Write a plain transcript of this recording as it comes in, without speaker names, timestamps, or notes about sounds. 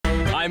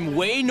I'm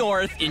way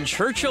north in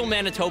Churchill,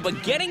 Manitoba,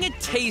 getting a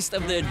taste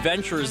of the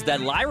adventures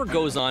that Lyra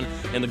goes on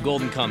in the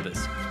Golden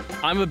Compass.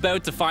 I'm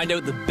about to find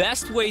out the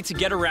best way to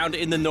get around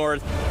in the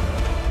north.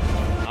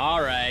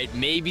 All right,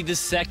 maybe the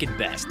second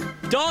best.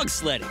 Dog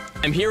sledding.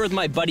 I'm here with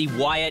my buddy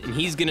Wyatt, and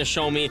he's gonna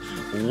show me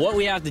what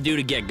we have to do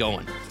to get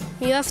going.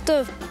 You have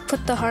to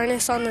put the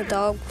harness on the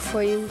dog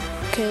before you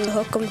can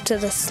hook him to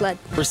the sled.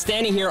 We're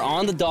standing here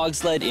on the dog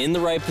sled in the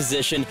right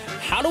position.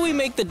 How do we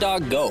make the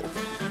dog go?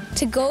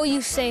 To go,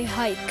 you say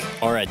hike.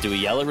 All right, do we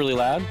yell it really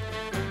loud?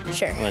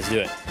 Sure. Let's do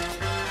it.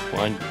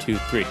 1, 2,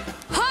 3.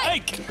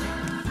 Hike!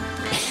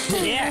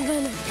 Yeah.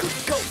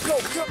 Go, go,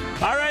 go.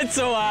 All right,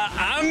 so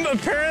I'm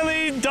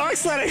apparently dog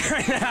sledding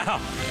right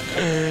now.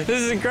 This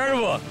is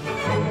incredible.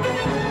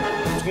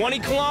 20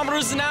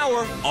 kilometers an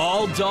hour,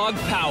 all dog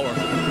power.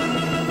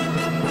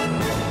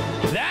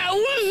 That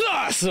was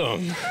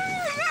awesome.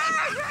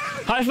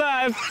 High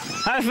five,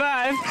 high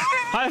five,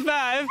 high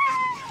five.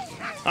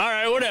 All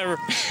right, whatever.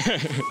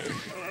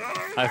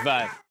 High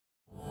five.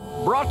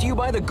 Brought to you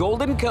by the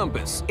Golden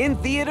Compass, in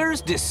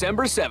theaters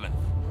December 7th.